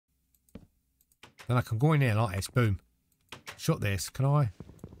Then I can go in here like this. Boom. Shut this. Can I?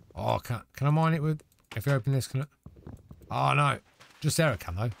 Oh, can I mine it with... If you open this, can I... Oh, no. Just there I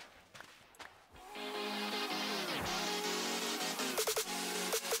can, though.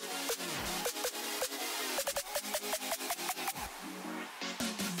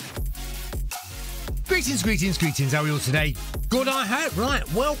 Greetings, greetings, greetings. How are you all today? Good, I hope.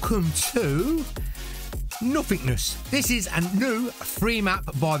 Right, welcome to Nothingness. This is a new free map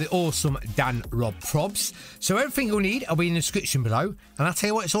by the awesome Danrobzprobs. So everything you'll need will be in the description below. And I'll tell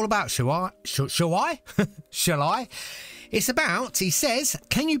you what it's all about, shall I? Shall I? It's about, he says,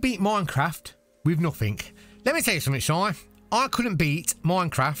 can you beat Minecraft with nothing? Let me tell you something, Shy. I couldn't beat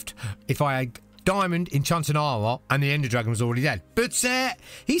Minecraft if I had diamond, enchanted armor, and the ender dragon was already dead. But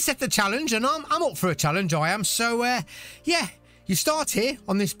he set the challenge, and I'm up for a challenge, I am. So, yeah, you start here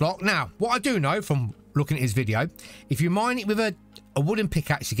on this block. Now, what I do know from looking at his video, if you mine it with a wooden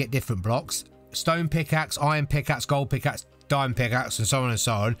pickaxe, you get different blocks. Stone pickaxe, iron pickaxe, gold pickaxe, diamond pickaxe, and so on and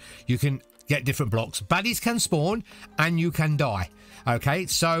so on. You can get different blocks. Baddies can spawn, and you can die. Okay,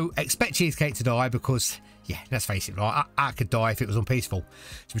 so expect Cheesecake to die because... yeah, let's face it, right? I could die if it was unpeaceful,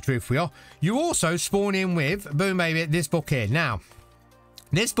 to be truthful. We are. You also spawn in with, boom, baby, this book here. Now,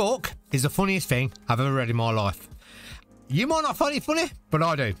 this book is the funniest thing I've ever read in my life. You might not find it funny, but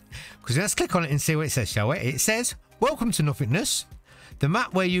I do. Because let's click on it and see what it says, shall we? It says, welcome to Nothingness, the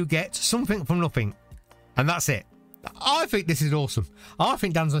map where you get something from nothing. And that's it. I think this is awesome. I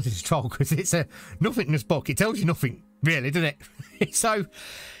think Dan's on his troll because it's a Nothingness book. It tells you nothing, really, doesn't it? So,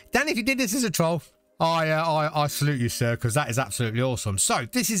 Dan, if you did this as a troll, I salute you, sir, because that is absolutely awesome. So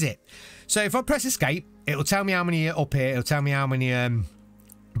this is it. So if I press escape, it'll tell me how many up here. It'll tell me how many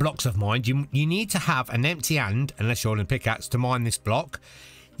blocks I've mined. You need to have an empty hand, unless you're on a pickaxe, to mine this block.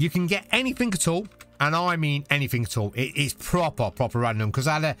 You can get anything at all, and I mean anything at all. It's proper random, because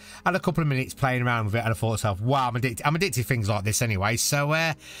I had a couple of minutes playing around with it, and I thought to myself, wow, I'm addicted to things like this anyway. So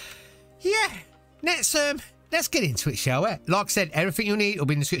yeah, let's get into it, shall we? Like I said, everything you'll need will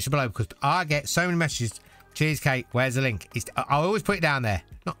be in the description below because I get so many messages. Cheesecake, where's the link? I always put it down there.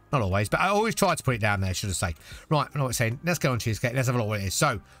 Not always, but I always try to put it down there, should I say. Right, I know what I'm saying. Let's go on Cheesecake. Let's have a look what it is.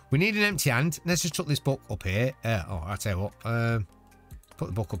 So, we need an empty hand. Let's just chuck this book up here. I'll tell you what. Put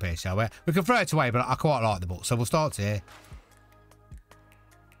the book up here, shall we? We can throw it away, but I quite like the book. So, we'll start here.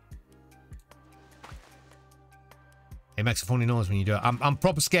 It makes a funny noise when you do it. I'm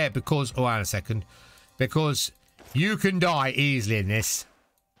proper scared because... oh, hang on a second. Because... you can die easily in this.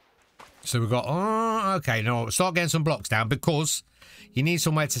 So we've got... oh, okay, now start getting some blocks down because you need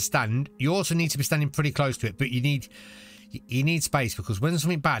somewhere to stand. You also need to be standing pretty close to it, but you need space because when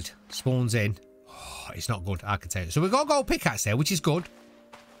something bad spawns in, oh, it's not good, I can tell you. So we've got a gold pickaxe there, which is good.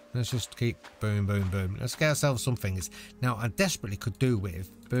 Let's just keep boom, boom, boom. Let's get ourselves some things. Now, I desperately could do with...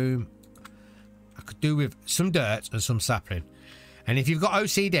 boom. I could do with some dirt and some sapling. And if you've got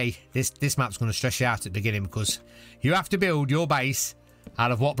OCD, this map's going to stress you out at the beginning because you have to build your base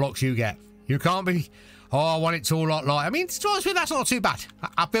out of what blocks you get. You can't be, oh, I want it to all look like... I mean, to be honest with you, that's not too bad.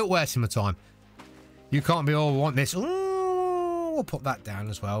 I built worse in my time. You can't be, oh, we want this. Ooh, we'll put that down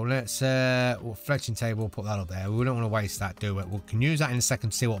as well. Let's, fletching table, we'll put that up there. We don't want to waste that, do it? We can use that in a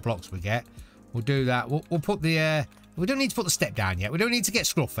second to see what blocks we get. We'll do that. We'll put the, we don't need to put the step down yet. We don't need to get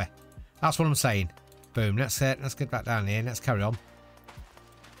scruffy. That's what I'm saying. Boom, let's get back down here. Let's carry on.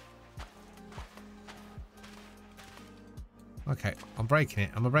 Okay, I'm breaking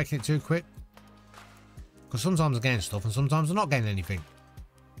it. Am I breaking it too quick? Because sometimes I'm getting stuff and sometimes I'm not getting anything.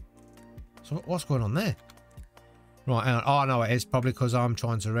 So what's going on there? Right, hang on. Oh, no, it is probably because I'm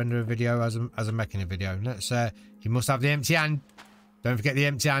trying to render a video as I'm making a video. Let's, you must have the empty hand. Don't forget the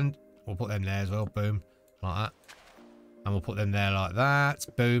empty hand. We'll put them there as well. Boom. Like that. And we'll put them there like that.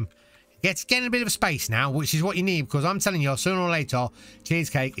 Boom. Getting a bit of a space now, which is what you need because I'm telling you, sooner or later,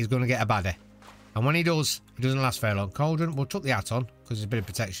 Cheesecake is going to get a baddie. And when he does, it doesn't last very long. Cauldron, we'll chuck the hat on because there's a bit of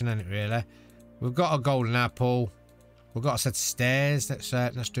protection in it, really. We've got a golden apple. We've got a set of stairs.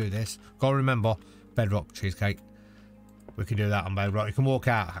 Let's do this. Got to remember, bedrock, Cheesecake. We can do that on bedrock. You can walk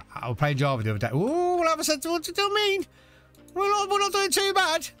out. I was playing Java the other day. Ooh, we'll have a set. What do you mean? We're not doing too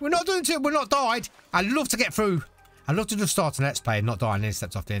bad. We're not died. I'd love to get through. I'd love to just start an Let's Play and not die and then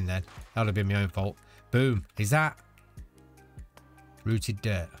stepped off the end then. That would have been my own fault. Boom. Is that rooted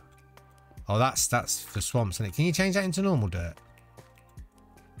dirt? Oh, that's for swamps, isn't it? Can you change that into normal dirt?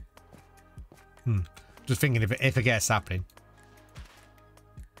 Just thinking if it gets happening.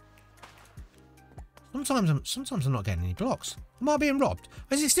 Sometimes I'm not getting any blocks. Am I being robbed?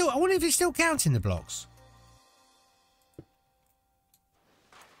 Is it still? I wonder if it's still counting the blocks.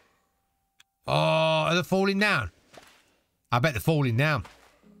 Oh, are they falling down? I bet they're falling down.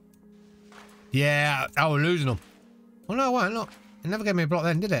 Yeah, we're losing them. Oh no, why not? It never gave me a block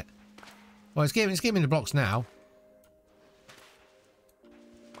then, did it? Well, it's giving me the blocks now.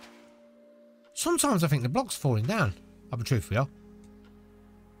 Sometimes I think the block's falling down. I'll be truthful, yeah.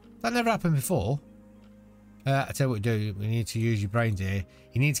 That never happened before. I tell you what we do. We need to use your brains here.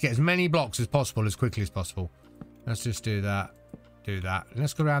 You need to get as many blocks as possible as quickly as possible. Let's just do that. Do that. And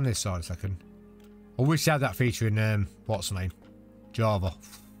let's go around this side a second. I wish they had that feature in, what's the name? Java.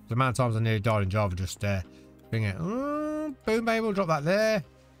 The amount of times I nearly died in Java just bring it. Boom, baby. We'll drop that there.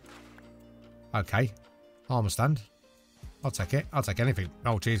 Okay. Armor stand. I'll take it. I'll take anything.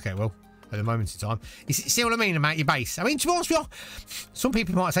 Oh, cheesecake will. At the moment in time. You see what I mean about your base? I mean, to be honest with you, some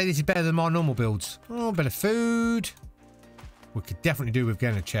people might say this is better than my normal builds. Oh, a bit of food. We could definitely do with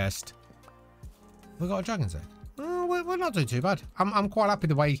getting a chest. We got a dragon's egg. Oh, we're not doing too bad. I'm quite happy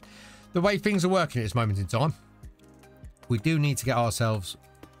the way things are working at this moment in time. We do need to get ourselves.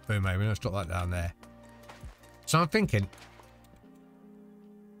 Boom, maybe. Let's drop that down there. So I'm thinking,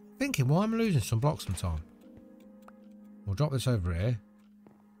 why am I losing some blocks sometime? We'll drop this over here.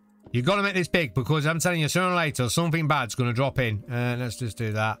 You've got to make this big because I'm telling you, sooner or later, something bad's going to drop in. Let's just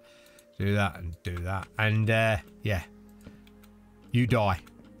do that, and do that. And, yeah. You die.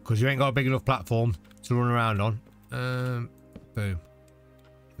 Because you ain't got a big enough platform to run around on. Boom.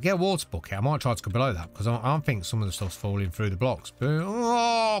 Get a water bucket. I might try to go below that because I think some of the stuff's falling through the blocks. Boom.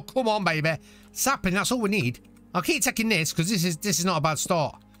 Oh, come on, baby. Sapling, that's all we need. I'll keep taking this because this is not a bad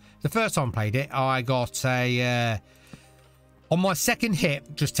start. The first time I played it, I got a... on my second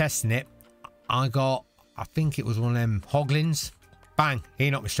hit, just testing it, I think it was one of them hoglins. Bang, he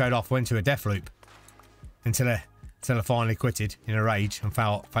knocked me straight off, went to a death loop. Until I finally quitted in a rage and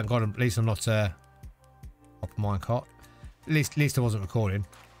felt, thank God, at least I'm not up on my cot. At least I wasn't recording.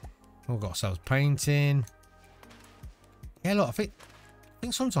 We've got ourselves painting. Yeah, look, I think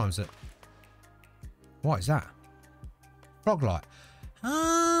sometimes that... What is that? Frog light.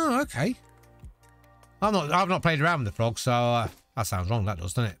 Oh, okay. I've not played around with the frog, so that sounds wrong. That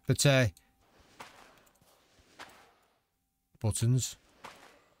does, doesn't it? But buttons.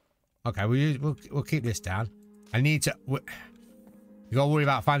 Okay, we'll keep this down. I need to. You got to worry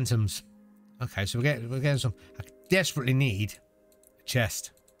about phantoms. Okay, so we're getting some. I desperately need a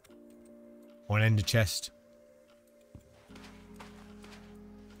chest or an ender chest.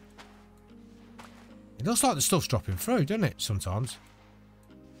 It looks like the stuff's dropping through, doesn't it? Sometimes.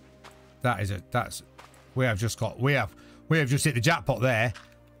 That's. We have just hit the jackpot there.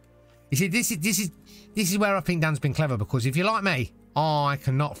 You see, this is where I think Dan's been clever because if you're like me, I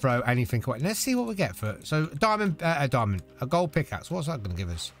cannot throw anything away. Let's see what we get for it. So a gold pickaxe. What's that going to give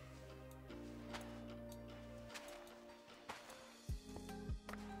us?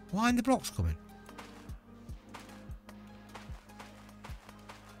 Why aren't the blocks coming?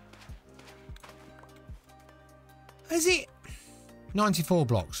 Is it 94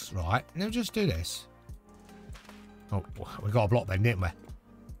 blocks? Right. Now just do this. Oh, we got a block then, didn't we? I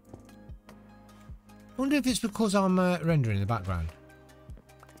wonder if it's because I'm rendering in the background.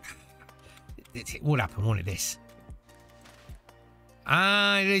 It would happen, wouldn't it, this?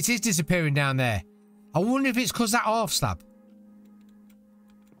 Ah, it is disappearing down there. I wonder if it's because that half slab.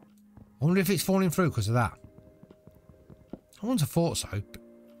 I wonder if it's falling through because of that. I once have thought so, but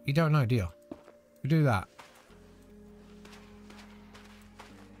you don't know, do you? We do that.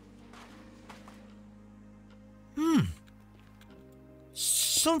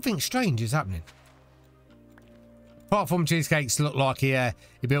 Something strange is happening. Apart from Cheesecakes look like he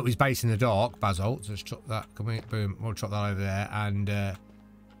built his base in the dark. Basalt. So let's chop that. Come here. Boom. We'll chop that over there. And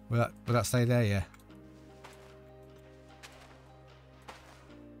will that stay there? Yeah.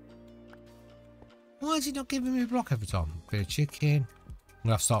 Why is he not giving me a block every time? Bit of chicken. I'm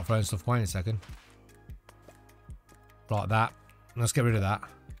gonna have to start throwing stuff away in a second. Like that. Let's get rid of that.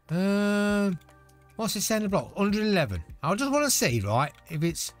 What's it saying in the block? 111. I just want to see, right, if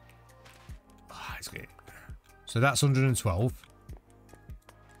it's... Oh, it's good. So that's 112.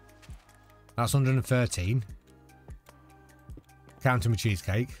 That's 113. Counting my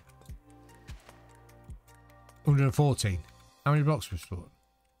cheesecake. 114. How many blocks we've stored?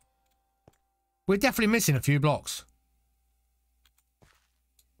 We're definitely missing a few blocks.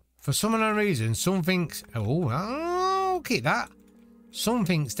 For some unknown reason, something's... Oh, I'll keep that.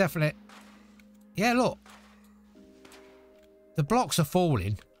 Something's definitely... Yeah, look. The blocks are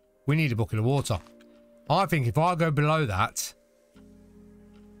falling. We need a bucket of water. I think if I go below that...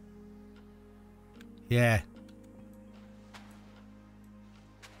 Yeah.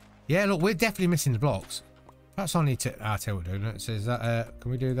 Yeah, look, we're definitely missing the blocks. Perhaps I need to... I'll tell you what we're doing. It says that...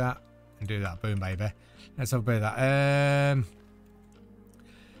 can we do that? And do that. Boom, baby. Let's have a bit of that.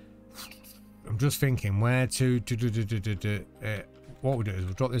 I'm just thinking where to what we'll do is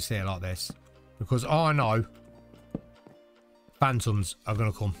we'll drop this here like this, because I know phantoms are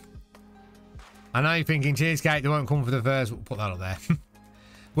going to come. I know you're thinking cheesecake, they won't come for the first. We'll put that up there.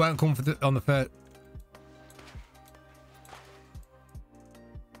 Won't come for on the first.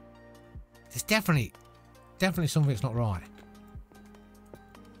 There's definitely something that's not right.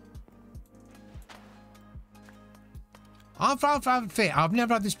 I've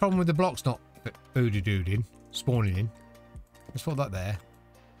never had this problem with the blocks not oodie-dooding, spawning in. Let's put that there.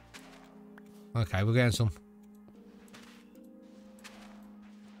 Okay, we're getting some.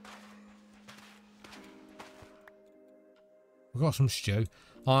 We've got some stew.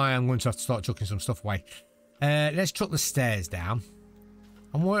 I am going to have to start chucking some stuff away. Let's chuck the stairs down.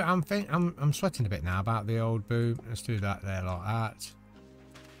 I'm sweating a bit now about the old boom. Let's do that there like that.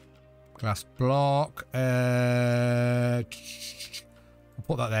 Glass block. We'll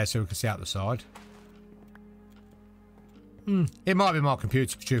put that there so we can see out the side. It might be my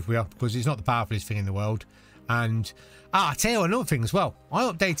computer, truthfully, because it's not the powerfulest thing in the world. And I tell you another thing as well. I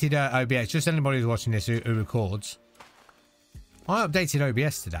updated OBS. Just anybody who's watching this who records. I updated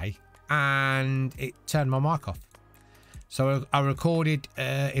OBS today, and it turned my mic off. So I recorded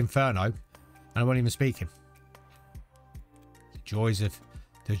Inferno, and I wasn't even speaking. The joys of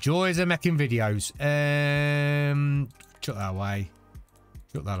making videos. Chuck that away.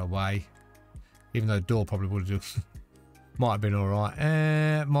 Chuck that away. Even though the door probably would have might have been all right.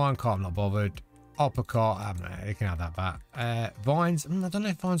 Minecart, I'm not bothered. Uppercut, you can have that back. Vines, I don't know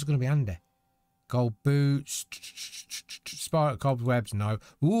if vines are going to be handy. Gold boots, spiral cobwebs, no.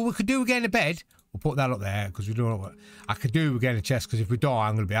 Ooh, we could do again a bed. We'll put that up there because we don't know what I could do again a chest, because if we die,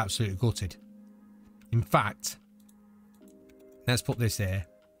 I'm going to be absolutely gutted. In fact, let's put this here.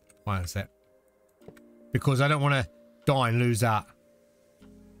 Wait a sec. Because I don't want to die and lose that.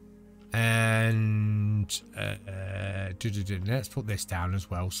 And let's put this down as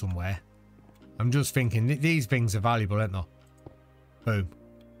well somewhere. I'm just thinking these things are valuable, aren't they? Boom.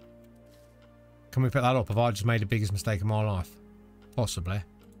 Can we pick that up? Have I just made the biggest mistake of my life? Possibly.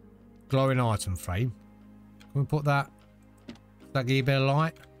 Glowing item frame. Can we put that? Does that give you a bit of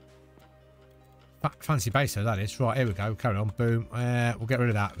light? Fancy base though, that is. Right, here we go. Carry on. Boom. We'll get rid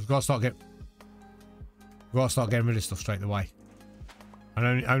of that. We've got to start getting rid of stuff straight away.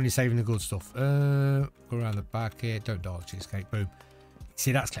 And only saving the good stuff. Go around the back here. Don't die, cheesecake. Boom.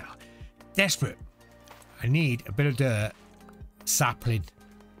 See, that's clear. Desperate. I need a bit of dirt. Sapling.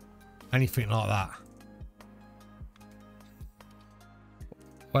 Anything like that.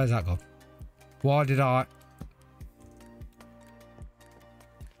 Where's that gone? Why did I...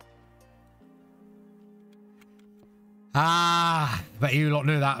 I bet you lot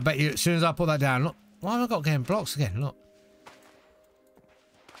knew that. I bet you, as soon as I put that down, look. Why have I got getting blocks again? Look.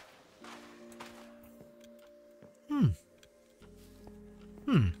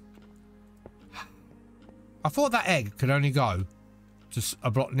 I thought that egg could only go just a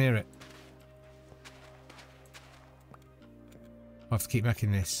block near it. I have to keep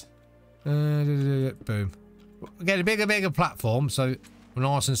making this. Boom. Get a bigger platform so we're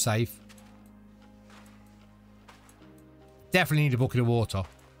nice and safe. Definitely need a bucket of water.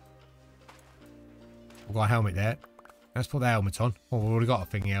 We've got a helmet there. Let's put the helmet on. Oh, we've already got a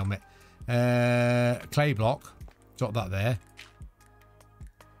thingy helmet. Clay block. Drop that there.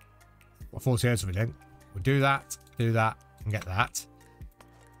 What 40 heads of it then? We'll do that, and get that.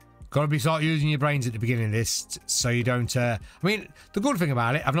 Got to start using your brains at the beginning of this, so you don't. I mean, the good thing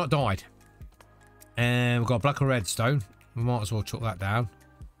about it, I've not died. And we've got black and redstone. We might as well chuck that down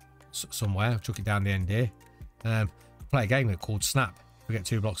somewhere. Chuck it down the end here. Play a game called Snap. We get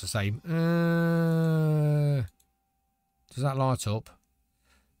 2 blocks the same. Does that light up?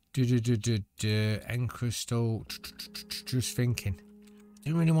 End crystal. Just thinking.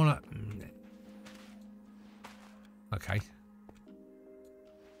 Don't really want to. Okay.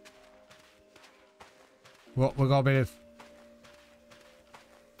 What we got a bit of.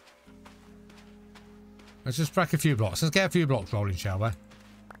 Let's just break a few blocks. Let's get a few blocks rolling, shall we?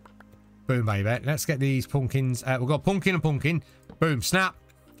 Boom, baby. Let's get these pumpkins. We've got pumpkin and pumpkin. Boom, snap.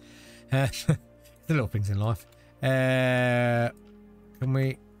 The little things in life. Can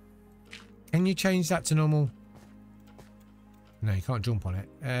you change that to normal? No, you can't jump on it.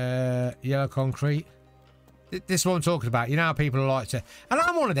 Yellow concrete. This is what I'm talking about. You know how people like to... And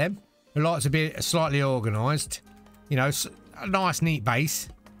I'm one of them who like to be slightly organised. You know, a nice, neat base.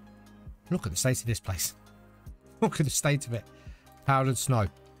 Look at the state of this place. Look at the state of it. Powdered snow.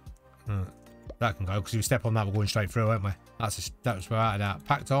 That can go, because if we step on that, we're going straight through, aren't we? That was without a doubt.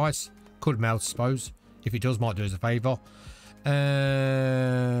 Packed ice. Could melt, I suppose. If it does, might do us a favour.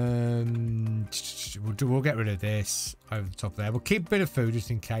 We'll get rid of this over the top there. We'll keep a bit of food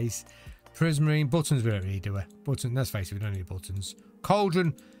just in case. Prismarine. Buttons we don't really do it. Buttons, let's face it, we don't need buttons.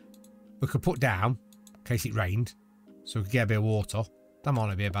 Cauldron we could put down in case it rained. So we could get a bit of water. That might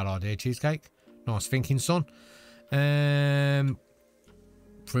not be a bad idea, Cheesecake. Nice thinking, son. Prismarine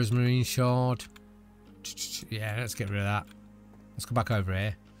shard. Yeah, let's get rid of that. Let's go back over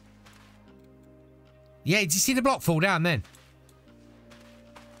here. Yeah, did you see the block fall down then?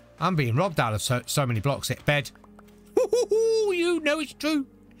 I'm being robbed out of so many blocks. Bed. You know it's true.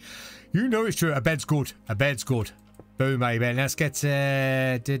 You know it's true. A bed's good. A bed's good. Boom, baby. Let's get...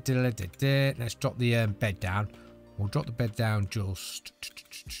 let's drop the bed down. We'll drop the bed down just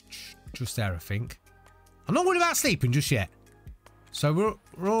there, I think. I'm not worried about sleeping just yet. So we're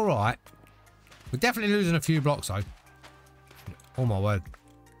all right. We're definitely losing a few blocks, though. Oh, my word.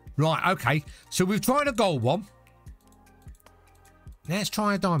 Right, okay. So we've tried a gold one. Let's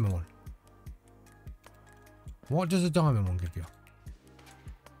try a diamond one. What does a diamond one give you?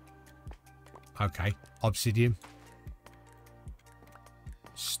 Okay. Obsidian.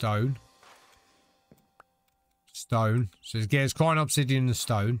 Stone. Stone. So it gets quite an obsidian and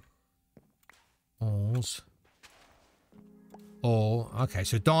stone. Ores. Ore. Okay,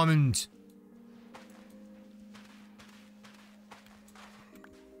 so diamond.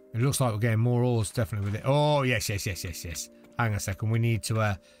 It looks like we're getting more ores definitely with it. Oh, yes. Hang on a second. We need to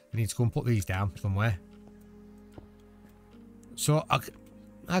go and put these down somewhere. So,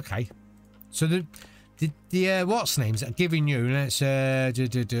 okay. So the what's names are giving you, let's say to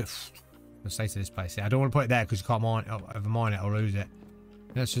this place. I don't want to put it there because you can't mine it. Ever mine it, I'll lose it.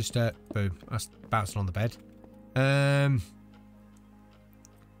 Let's just boom. That's bouncing on the bed. I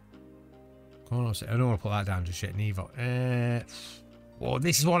don't want to put that down just yet neither. Oh,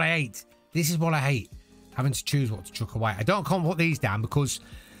 this is what I hate. This is what I hate. Having to choose what to chuck away. I can't put these down because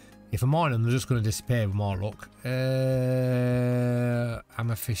if I mine them, they're just going to disappear with my luck.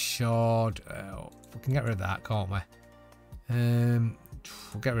 Amethyst shard. We can get rid of that, can't we?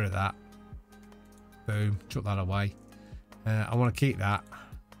 We'll get rid of that. Boom. Chuck that away. I want to keep that.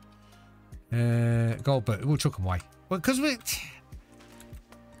 Gold, but we'll chuck them away. Well, because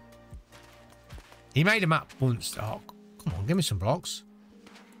he made a map once. Oh, come on, give me some blocks.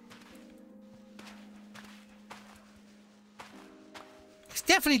 It's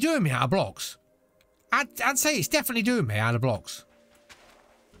definitely doing me out of blocks. I'd say it's definitely doing me out of blocks.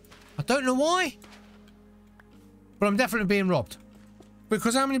 I don't know why. But I'm definitely being robbed.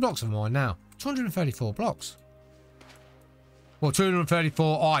 Because how many blocks am I on now? 234 blocks. Well,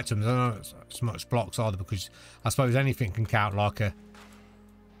 234 items. I don't know it's much blocks either because I suppose anything can count like a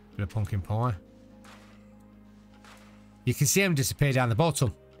bit of pumpkin pie. You can see them disappear down the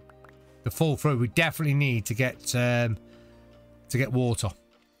bottom. To fall through, we definitely need to get water.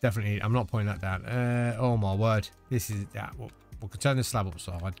 Definitely, I'm not putting that down. Oh my word, this is that. We can turn this slab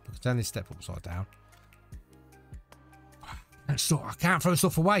upside. We can turn this step upside down. I can't throw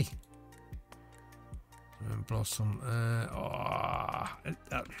stuff away. Blossom. I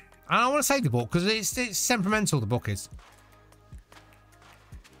want to save the book because it's temperamental. The book is.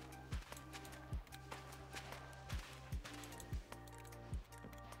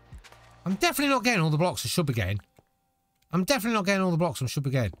 I'm definitely not getting all the blocks I should be getting. I'm definitely not getting all the blocks I should be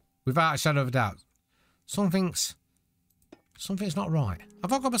getting. Without a shadow of a doubt. Something's not right.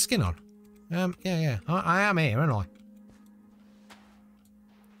 Have I got my skin on? Yeah. I am here, aren't I?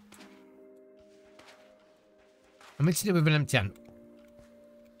 I mixed it with an empty ant.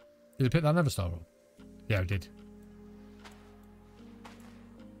 Did I pick that never star roll? Yeah, I did.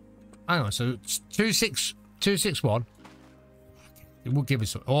 Hang on, so 261. It will give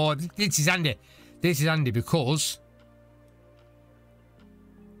us. Oh, this is handy. This is handy because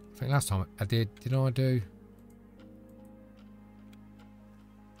I think last time I did. Did I do?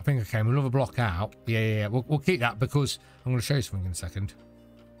 I think I came another block out. Yeah. We'll keep that because I'm going to show you something in a second.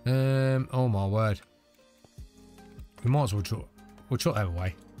 Oh my word. We might as well chuck them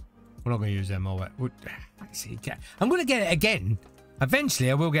away. We're not going to use them all. I'm going to get it again.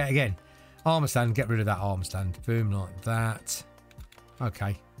 Eventually, I will get it again. Armor stand. Get rid of that armor stand. Boom, like that.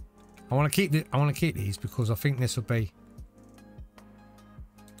 Okay. I want to keep these because I think this will be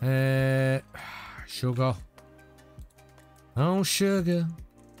sugar. Oh, sugar.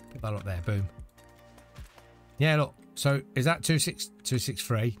 Put that up there. Boom. Yeah, look. So is that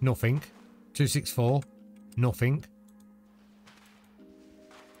 263? Nothing. 264? Nothing.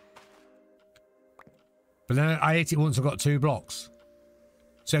 But then I ate it once. I got 2 blocks.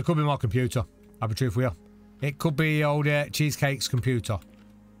 So it could be my computer. I'll be truthful with you. It could be old Cheesecake's computer.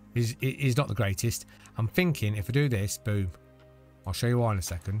 He's not the greatest. I'm thinking if I do this, boom. I'll show you why in a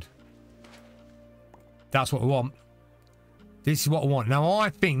second. That's what we want. This is what I want. Now, I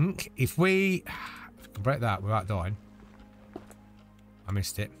think if we can break that without dying. I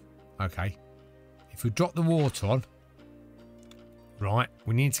missed it. Okay. If we drop the water on. Right.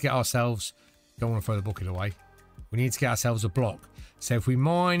 We need to get ourselves... Don't want to throw the bucket away. We need to get ourselves a block. So if we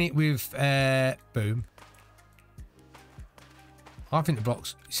mine it with... boom. I think the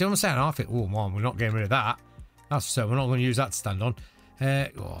blocks... See what I'm saying? I think... Oh, man, we're not getting rid of that. That's so. We're not going to use that to stand on.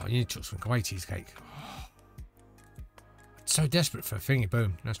 Oh, you need to chuck some away cheesecake. Oh. So desperate for a thingy.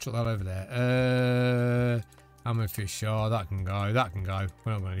 Boom. Let's chuck that over there. Hammerfish. Oh, that can go. That can go.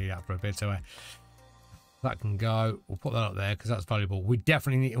 We're not going to need that for a bit, are we? That can go. We'll put that up there because that's valuable. We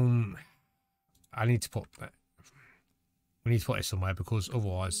definitely need... I need to put... We need to put it somewhere because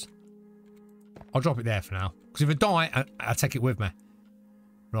otherwise... I'll drop it there for now. Because if I die, I'll take it with me.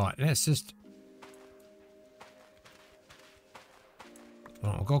 Right, let's just...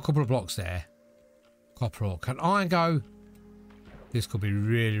 Right, I've got a couple of blocks there. Copper ore. Can I go... This could be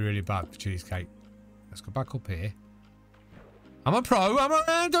really, really bad for cheesecake. Let's go back up here. I'm a pro.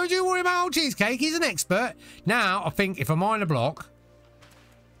 Don't you worry about old cheesecake. He's an expert. Now, I think if I mine a block...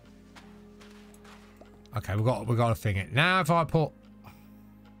 Okay, we've got to thing it. Now, if I put...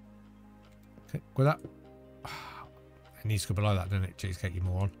 Okay, with that... It needs to go below that, doesn't it? Cheesecake, you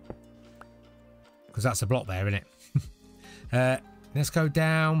moron. Because that's a block there, isn't it? Let's go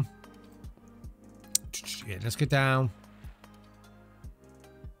down. Yeah, let's go down.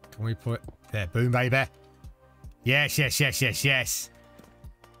 Can we put... There, boom, baby. Yes, yes, yes, yes, yes.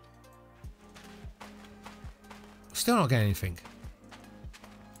 Still not getting anything.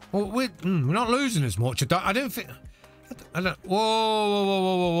 Well, we're not losing as much. I don't think... I don't... Whoa, whoa, whoa,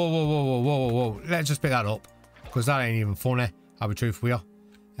 whoa, whoa, whoa, whoa, whoa, whoa, whoa. Let's just pick that up. Because that ain't even funny. I'll be truthful with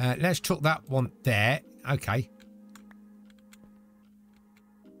you. Let's chuck that one there. Okay.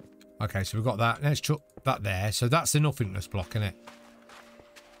 Okay, so we've got that. Let's chuck that there. So that's the nothingness block, isn't it?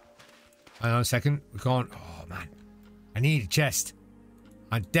 Hang on a second. We can't... Oh, man. I need a chest.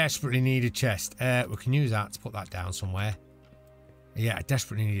 I desperately need a chest. We can use that to put that down somewhere. Yeah, I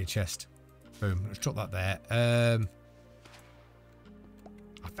desperately need a chest. Boom. Let's chuck that there.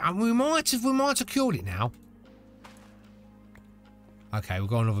 We might have cured it now. Okay, we've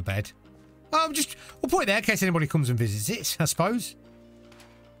got another bed. Oh, we'll put it there in case anybody comes and visits it, I suppose.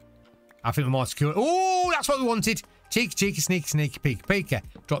 I think we might secure it. Oh, that's what we wanted. Cheeky, cheeky, sneaky, sneaky, peeky, peeky.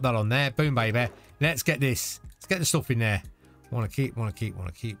 Drop that on there. Boom, baby. Let's get this. Let's get the stuff in there. Want to keep, want to keep,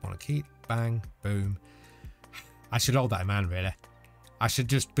 want to keep, want to keep. Bang, boom. I should hold that in hand, really. I should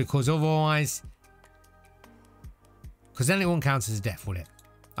just, because otherwise... Because then it won't count as a death, will it?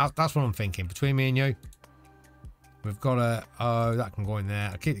 That's what I'm thinking. Between me and you. We've got a... Oh, that can go in there.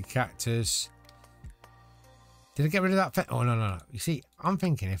 I'll keep the cactus. Did I get rid of that? Oh, no, no, no. You see, I'm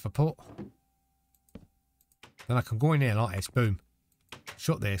thinking if I put... Then I can go in here like this. Boom.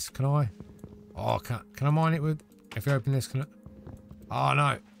 Shut this. Can I? Oh, can I mine it with... If you open this, can I... Oh,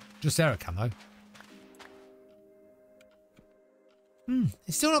 no. Just there I can, though.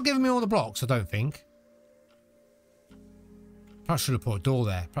 It's still not giving me all the blocks, I don't think. Perhaps I should have put a door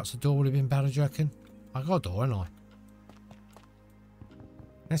there. Perhaps the door would have been better, do you reckon? I got a door, haven't I?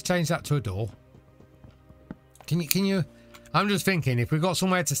 Let's change that to a door. Can you... I'm just thinking, if we've got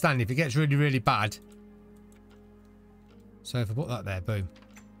somewhere to stand, if it gets really, really bad. So if I put that there, boom.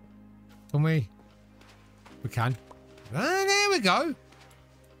 Can we? We can. Ah, there we go.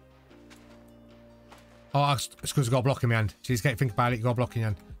 Oh, it's because I've got a block in my hand. Cheesecake, think about it, you've got a block in your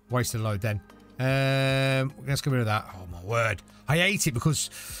hand. Wasted a load then. Let's get rid of that. Oh, my word. I hate it because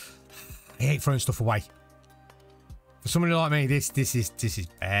I hate throwing stuff away. For somebody like me, this is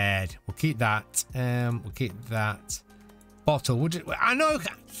bad. We'll keep that. We'll keep that. Bottle. I know.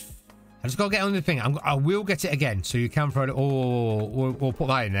 I just got to get on the thing. I will get it again, so you can throw it. Oh, we'll put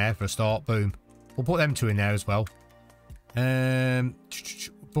that in there for a start. Boom. We'll put them two in there as well.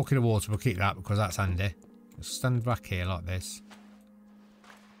 Bucket of water. We'll keep that because that's handy. Let's stand back here like this.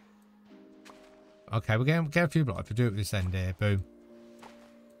 Okay, we're getting a few blocks. If we do it with this end here, boom.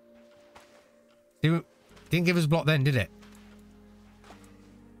 Didn't give us a block then, did it?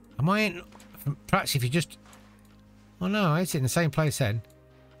 Am I in? Perhaps if you just... Oh no, it's in the same place then.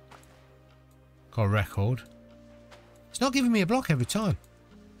 Got a record. It's not giving me a block every time.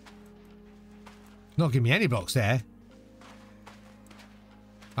 Not giving me any blocks there.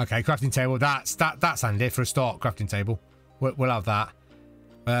 Okay, crafting table. That's handy for a start. Crafting table. We'll have that.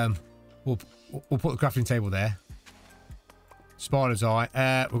 We'll put the crafting table there. Spider's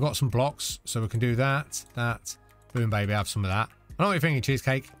eye. We've got some blocks, so we can do that. That. Boom, baby. Have some of that. I know what you're thinking,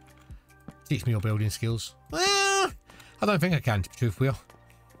 Cheesecake. Teach me your building skills. Well, I don't think I can, to be truthful.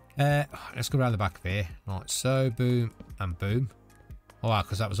 Let's go around the back of here. Right, so boom and boom. Oh, wow,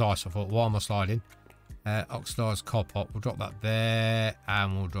 because that was ice. I thought, why am I sliding? Oxidized copper. We'll drop that there,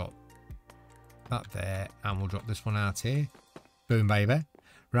 and we'll drop that there, and we'll drop this one out here. Boom, baby.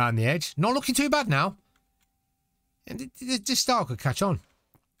 Round the edge. Not looking too bad now. This start could catch on.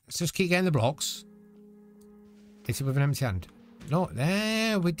 Let's just keep getting the blocks. Hit it with an empty hand. Not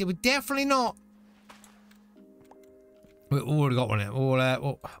there. We're definitely not. We've already got one there.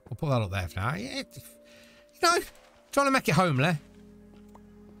 We'll put that up there for now. Yeah, you know, trying to make it homely.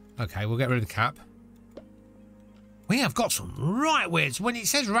 Okay, we'll get rid of the cap. We have got some right weirds. When it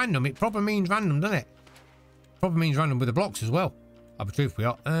says random, it probably means random, doesn't it? Probably means random with the blocks as well. I'll be truthful, we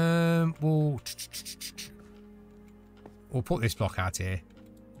are. We'll put this block out here.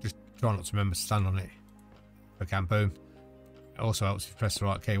 Just try not to remember to stand on it. If I can, boom. It also helps if you press the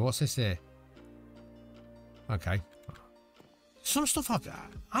right key. What's this here? Okay. Some stuff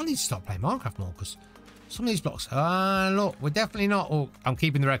I need to start playing Minecraft more because some of these blocks. Look, we're definitely not. Oh, I'm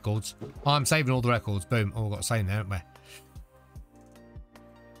keeping the records. I'm saving all the records. Boom. Oh, we've got a saying there, haven't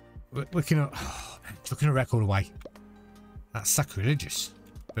we? We can. Oh, man, chucking a record away. That's sacrilegious.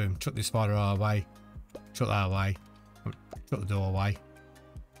 Boom. Chuck this spider away. Chuck that away. Chuck the door away.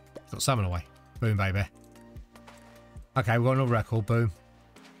 Chuck salmon away. Boom, baby. Okay, we've got another record. Boom.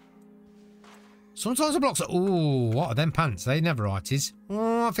 Sometimes the blocks are... Ooh, what are them pants? They neverites.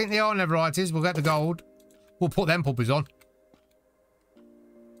 Oh, I think they are neverites. We'll get the gold. We'll put them puppies on.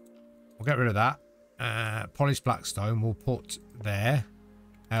 We'll get rid of that. Polished blackstone we'll put there.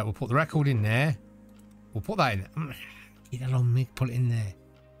 We'll put the record in there. We'll put that in. Get along me. Put it in there.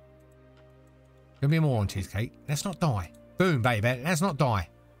 Gonna be more on cheesecake. Let's not die. Boom, baby. Let's not die.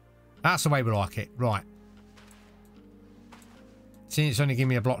 That's the way we like it. Right. See, it's only giving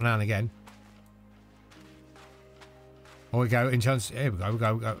me a block now and again. Oh, we go. In chance. Here we go. We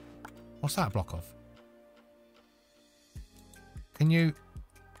go. What's that block of? Can you...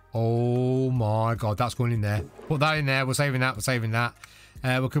 Oh, my God. That's going in there. Put that in there. We're saving that. We're saving that.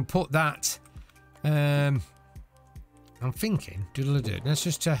 We can put that... I'm thinking... Doodle-a-doo. Let's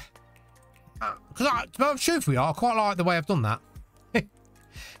just... Because truthfully, I quite like the way I've done that.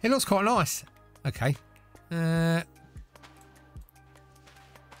 It looks quite nice. Okay.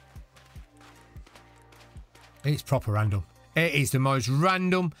 It's proper random. It is the most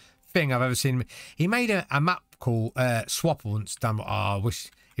random thing I've ever seen. He made a map called Swapper once. Dan, I wish,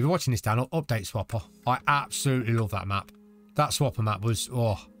 if you're watching this, Dan, update Swapper. I absolutely love that map. That Swapper map was,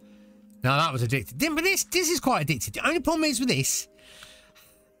 oh. Now that was addictive. But this is quite addictive. The only problem is with this,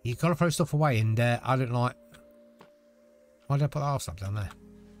 you've got to throw stuff away, and I don't like... Why did I put that half slab down there?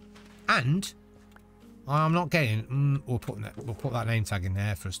 And I'm not getting... we'll put that name tag in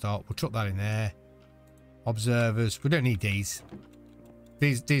there for a start. We'll chuck that in there. Observers. We don't need these.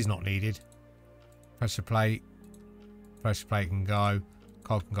 These not needed. Pressure plate. Pressure plate can go.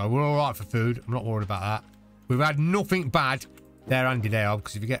 Cog can go. We're all right for food. I'm not worried about that. We've had nothing bad. There, Andy, there.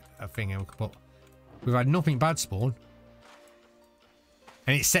 Because if you get a thing here, we can put... We've had nothing bad spawn.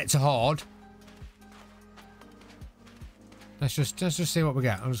 And it's set to hard. Let's just see what we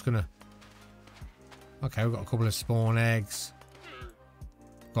get. I'm just gonna... Okay, we've got a couple of spawn eggs.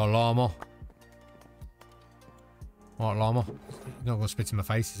 Got a llama. Right, llama. You're not going to spit in my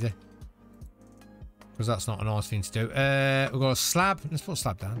face, is he? Because that's not a nice thing to do. We've got a slab. Let's put a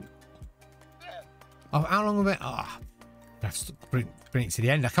slab down. Oh, how long have we... Oh, I have to bring it to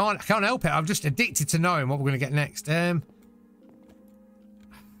the end. I can't help it. I'm just addicted to knowing what we're going to get next. I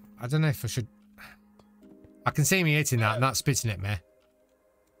don't know if I should... I can see me hitting that and that's spitting at me.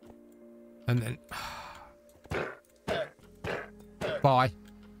 And then... Bye.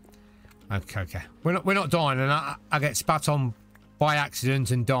 Okay. We're not dying, and I get spat on by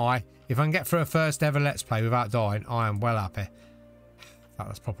accident and die. If I can get through a first ever Let's Play without dying, I am well happy. That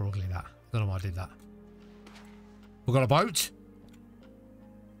was proper ugly, that. I don't know why I did that. We've got a boat.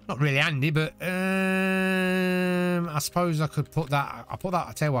 Not really handy, but I suppose I could put that. I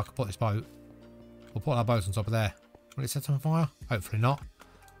tell you where I could put this boat. We'll put that boat on top of there. Will it set on fire? Hopefully not.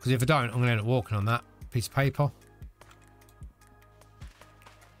 Because if I don't, I'm going to end up walking on that piece of paper.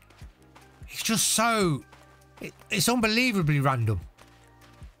 It's just so... It's unbelievably random.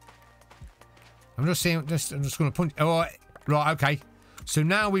 I'm just seeing... I'm just going to punch... Oh, right, okay. So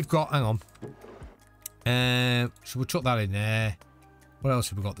now we've got... Hang on. So we'll chuck that in there. What else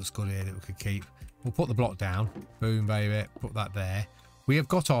have we got that's good here that we could keep? We'll put the block down. Boom, baby. Put that there. We have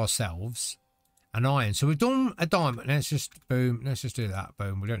got ourselves an iron. So we've done a diamond. Let's just... Boom. Let's just do that.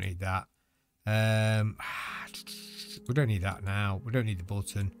 Boom. We don't need that. We don't need that now. We don't need the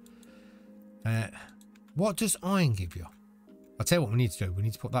button. What does iron give you? I'll tell you what we need to do. We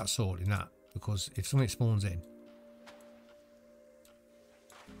need to put that sword in that, because if something spawns in.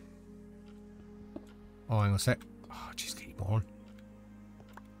 Oh, hang on a sec. Oh, just keep on.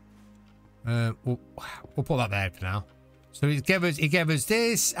 We'll put that there for now. So it gave us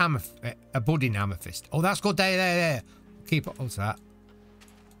this a budding amethyst. Oh, that's good. There. Keep it. What's that?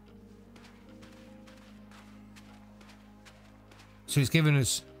 So it's giving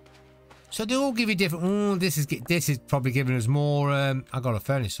us. So they all give you different. Oh, this is probably giving us more. I got a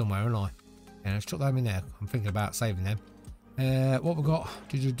furnace somewhere, haven't I? Yeah, let's chuck them in there. I'm thinking about saving them. What we got?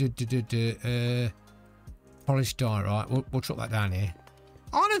 Polished dye. Right, we'll chuck that down here.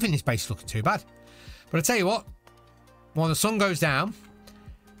 I don't think this base is looking too bad. But I tell you what, when the sun goes down,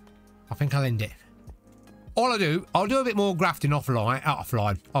 I think I'll end it. I'll do a bit more grafting off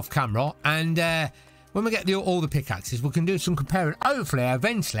camera, and when we get all the pickaxes, we can do some comparing. Hopefully,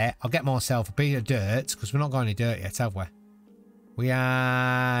 eventually, I'll get myself a bit of dirt, because we're not got any dirt yet, have we? We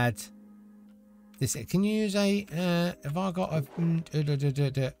had this. Can you use a? Have I got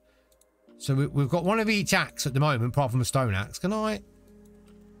a? So we've got one of each axe at the moment, apart from a stone axe. Can I?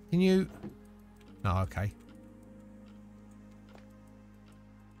 Can you? No, okay.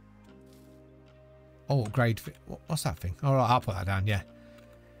 Oh, upgrade. What's that thing? All right, I'll put that down. Yeah.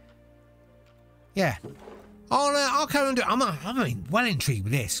 Yeah. I'll carry on doing. I'm well intrigued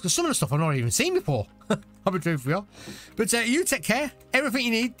with this, because some of the stuff I've not even seen before. I'll be true for you. But you take care. Everything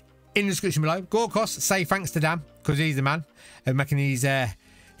you need in the description below. Go across. Say thanks to Dan, because he's the man of making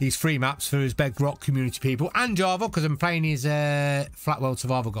these free maps for his Bedrock community people, and Java, because I'm playing his Flat World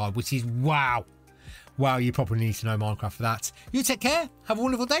Survival Guide, which is wow. Wow, you probably need to know Minecraft for that. You take care. Have a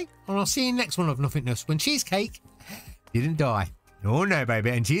wonderful day, and I'll see you in the next one of Nothingness, when Cheesecake didn't die. Oh no,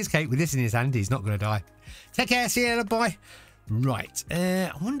 baby. And Cheesecake, with this in his hand, he's not going to die. Take care. See you later. Bye. Right.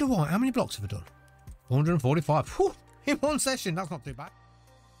 I wonder why. How many blocks have I done? 145. Whew, in one session. That's not too bad.